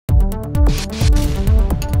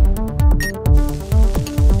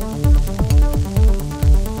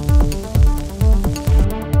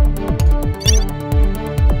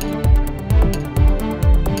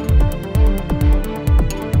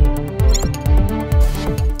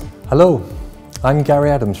Hello, I'm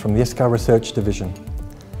Gary Adams from the Iscar Research Division.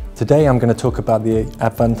 Today I'm going to talk about the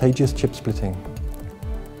advantageous chip splitting.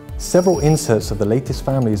 Several inserts of the latest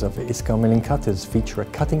families of Iscar milling cutters feature a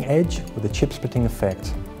cutting edge with a chip splitting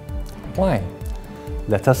effect. Why?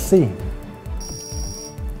 Let us see.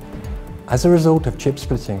 As a result of chip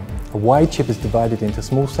splitting, a wide chip is divided into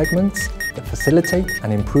small segments that facilitate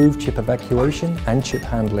and improve chip evacuation and chip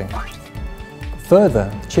handling.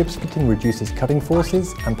 Further, chip splitting reduces cutting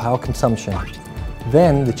forces and power consumption.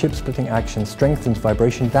 Then, the chip splitting action strengthens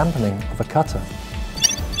vibration dampening of a cutter.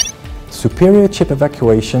 Superior chip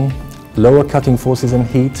evacuation, lower cutting forces and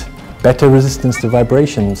heat, better resistance to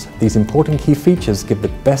vibrations, these important key features give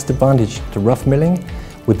the best advantage to rough milling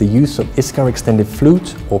with the use of Iscar extended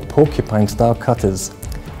flute or porcupine-style cutters.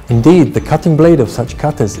 Indeed, the cutting blade of such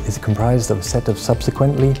cutters is comprised of a set of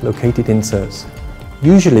subsequently located inserts.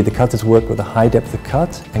 Usually the cutters work with a high depth of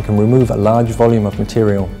cut and can remove a large volume of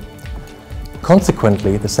material.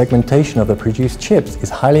 Consequently, the segmentation of the produced chips is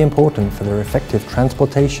highly important for their effective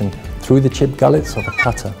transportation through the chip gullets of a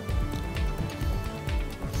cutter.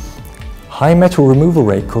 High metal removal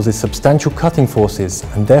rate causes substantial cutting forces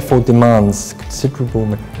and therefore demands considerable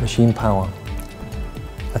machine power.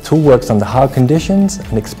 A tool works under hard conditions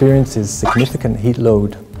and experiences significant heat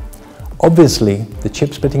load. Obviously, the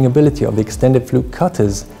chip splitting ability of the extended flute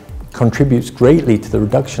cutters contributes greatly to the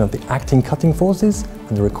reduction of the acting cutting forces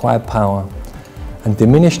and the required power, and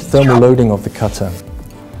diminished thermal loading of the cutter.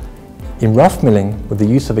 In rough milling, with the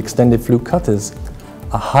use of extended flute cutters,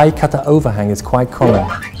 a high cutter overhang is quite common.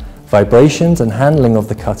 Vibrations and handling of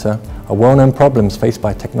the cutter are well-known problems faced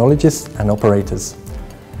by technologists and operators.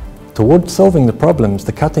 Towards solving the problems,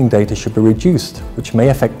 the cutting data should be reduced, which may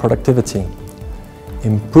affect productivity.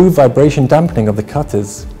 Improved vibration dampening of the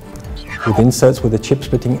cutters with inserts with a chip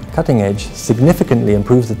splitting cutting edge significantly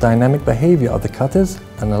improves the dynamic behavior of the cutters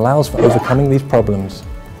and allows for overcoming these problems.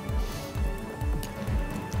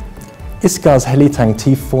 Iscar's Helitang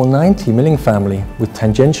T490 milling family with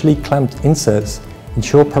tangentially clamped inserts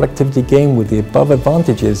ensure productivity gain with the above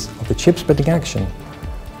advantages of the chip splitting action.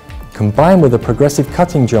 Combined with a progressive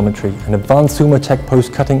cutting geometry and advanced Sumotech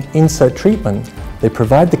post-cutting insert treatment, they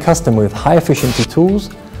provide the customer with high-efficiency tools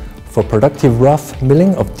for productive rough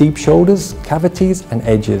milling of deep shoulders, cavities and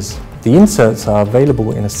edges. The inserts are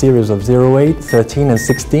available in a series of 08, 13 and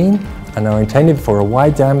 16 and are intended for a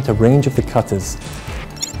wide diameter range of the cutters.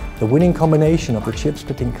 The winning combination of the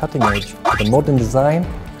chip-splitting cutting edge with a modern design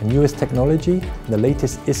and newest technology, the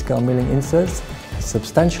latest Iscar milling inserts, has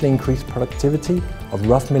substantially increased productivity of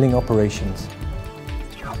rough milling operations.